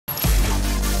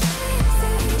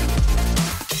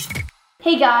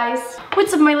Hey guys,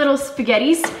 what's up my little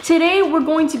spaghettis? Today we're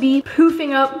going to be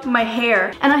poofing up my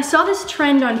hair. And I saw this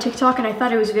trend on TikTok and I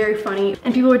thought it was very funny.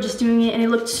 And people were just doing it and it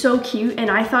looked so cute and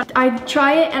I thought I'd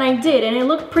try it and I did and it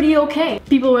looked pretty okay.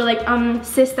 People were like,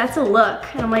 sis, that's a look.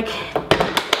 And I'm like,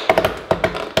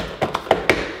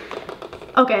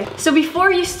 okay, so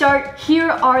before you start,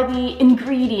 here are the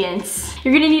ingredients.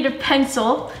 You're gonna need a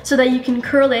pencil so that you can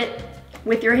curl it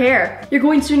with your hair. You're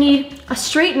going to need a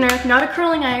straightener, not a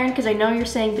curling iron, because I know you're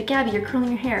saying, but Gabby, you're curling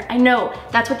your hair. I know,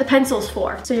 that's what the pencil's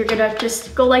for. So you're gonna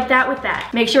just go like that with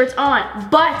that. Make sure it's on,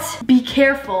 but be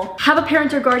careful. Have a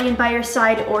parent or guardian by your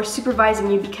side or supervising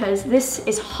you because this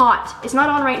is hot. It's not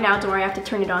on right now, don't worry, I have to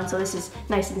turn it on, so this is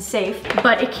nice and safe.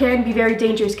 But it can be very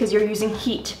dangerous because you're using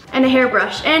heat. And a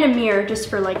hairbrush and a mirror just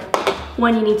for like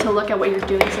when you need to look at what you're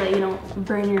doing so that you don't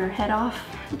burn your head off.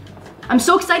 I'm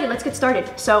so excited, let's get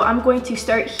started. So I'm going to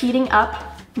start heating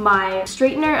up my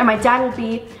straightener and my dad will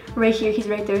be right here. He's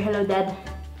right there. Hello, Dad.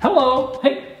 Hello.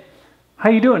 Hey. How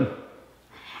you doing?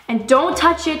 And don't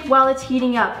touch it while it's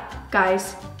heating up,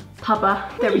 guys. Papa.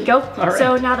 There we go. All right.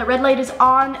 So now the red light is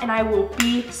on and I will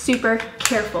be super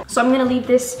careful. So I'm gonna leave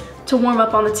this to warm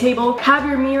up on the table. Have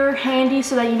your mirror handy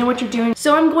so that you know what you're doing.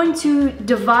 So I'm going to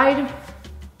divide.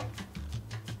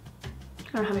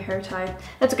 I don't have a hair tie.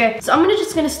 That's okay. So I'm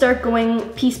just gonna start going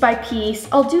piece by piece.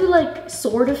 I'll do like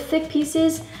sort of thick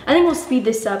pieces. I think we'll speed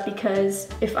this up because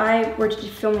if I were to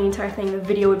film the entire thing, the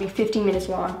video would be 15 minutes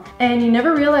long. And you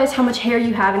never realize how much hair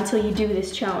you have until you do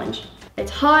this challenge.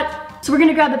 It's hot. So we're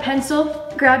gonna grab the pencil,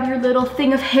 grab your little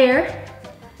thing of hair,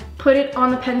 put it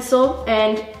on the pencil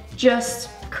and just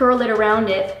curl it around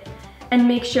it and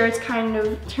make sure it's kind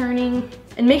of turning.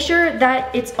 And make sure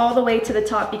that it's all the way to the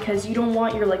top because you don't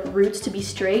want your like roots to be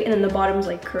straight and then the bottom's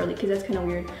like curly because that's kind of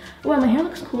weird. Wow, my hair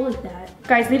looks cool like that.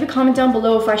 Guys, leave a comment down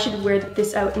below if I should wear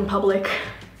this out in public.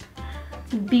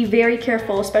 Be very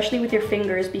careful, especially with your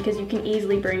fingers because you can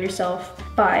easily burn yourself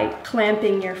by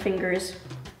clamping your fingers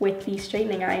with the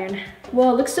straightening iron.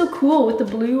 Wow, it looks so cool with the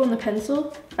blue on the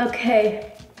pencil.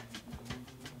 Okay.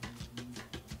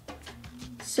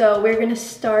 So we're gonna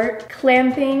start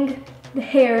clamping the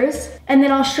hairs and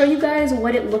then I'll show you guys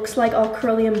what it looks like all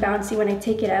curly and bouncy when I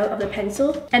take it out of the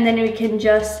pencil and then we can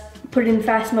just put it in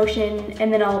fast motion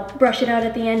and then I'll brush it out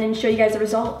at the end and show you guys the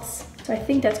results. So I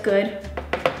think that's good.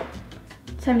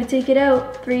 Time to take it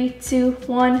out. 3, 2,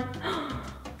 1.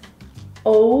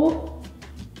 Oh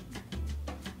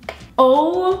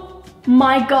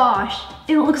my gosh.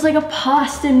 It looks like a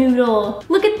pasta noodle.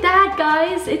 Look at that,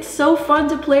 guys. It's so fun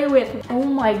to play with. Oh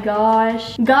my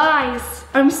gosh. Guys,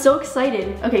 I'm so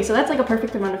excited. Okay, so that's like a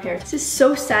perfect amount of hair. This is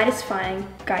so satisfying.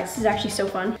 Guys, this is actually so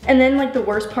fun. And then like the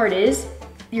worst part is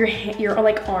your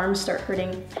like arms start hurting.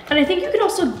 And I think you could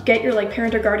also get your like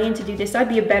parent or guardian to do this. That'd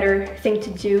be a better thing to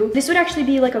do. This would actually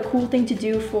be like a cool thing to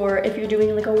do for if you're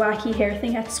doing like a wacky hair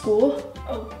thing at school.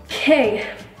 Okay.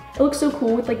 It looks so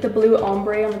cool with like the blue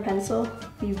ombre on the pencil.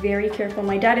 Be very careful.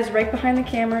 My dad is right behind the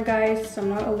camera, guys, so I'm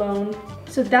not alone.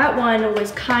 So that one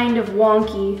was kind of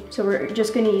wonky, so we're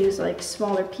just gonna use like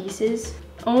smaller pieces.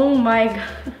 Oh my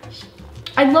gosh.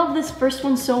 I love this first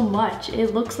one so much.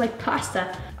 It looks like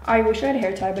pasta. I wish I had a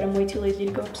hair tie, but I'm way too lazy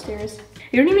to go upstairs.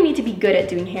 You don't even need to be good at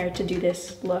doing hair to do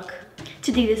this look.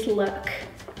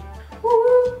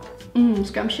 Woo!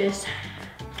 Scrumptious.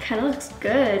 Kinda looks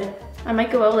good. I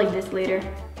might go out like this later.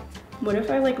 What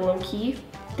if I like low-key,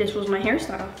 this was my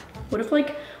hairstyle? What if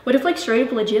like straight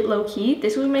up legit low-key,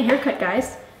 this was my haircut,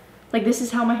 guys? Like this is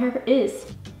how my hair is.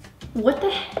 What the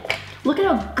heck? Look at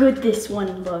how good this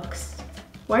one looks.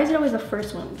 Why is it always the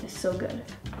first one that's so good?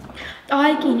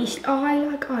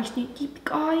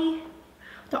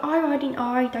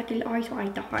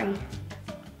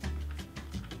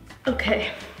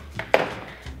 Okay.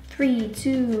 3,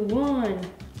 2, 1.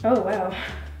 Oh wow.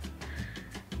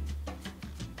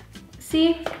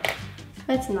 See?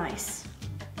 That's nice.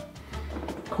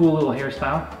 Cool little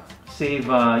hairstyle. You save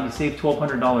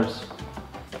 $1,200.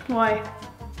 Why?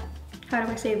 How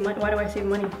do I save money? Why do I save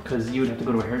money? Because you would have to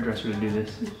go to a hairdresser to do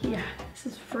this. Yeah, this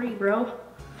is free, bro.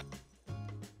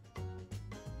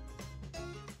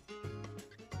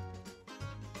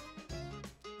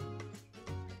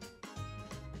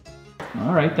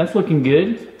 All right, that's looking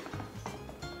good.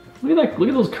 Look at that, look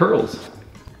at those curls.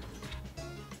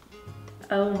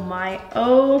 Oh my,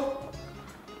 oh,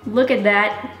 look at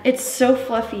that. It's so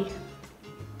fluffy.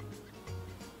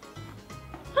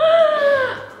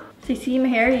 So you see my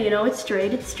hair, you know it's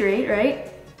straight,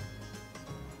 right?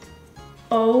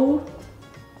 Oh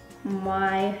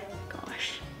my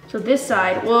gosh. So this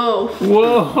side, whoa.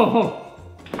 Whoa.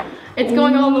 It's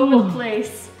going all over the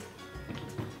place.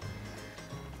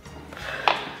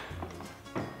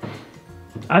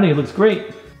 I think it looks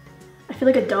great. I feel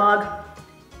like a dog.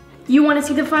 You want to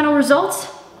see the final results?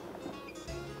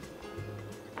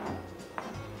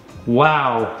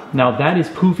 Wow, now that is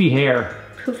poofy hair.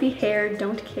 Poofy hair,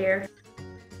 don't care.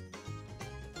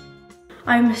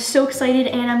 I'm so excited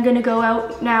and I'm gonna go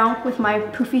out now with my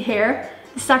poofy hair.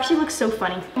 This actually looks so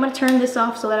funny. I'm gonna turn this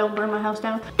off so that I don't burn my house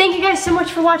down. Thank you guys so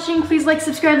much for watching. Please like,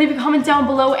 subscribe, leave a comment down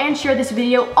below and share this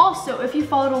video. Also, if you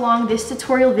followed along this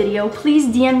tutorial video,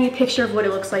 please DM me a picture of what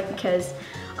it looks like because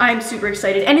I'm super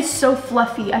excited. And it's so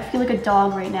fluffy. I feel like a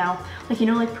dog right now. Like, you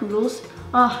know, like poodles?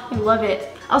 Oh, I love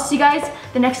it. I'll see you guys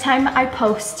the next time I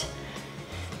post.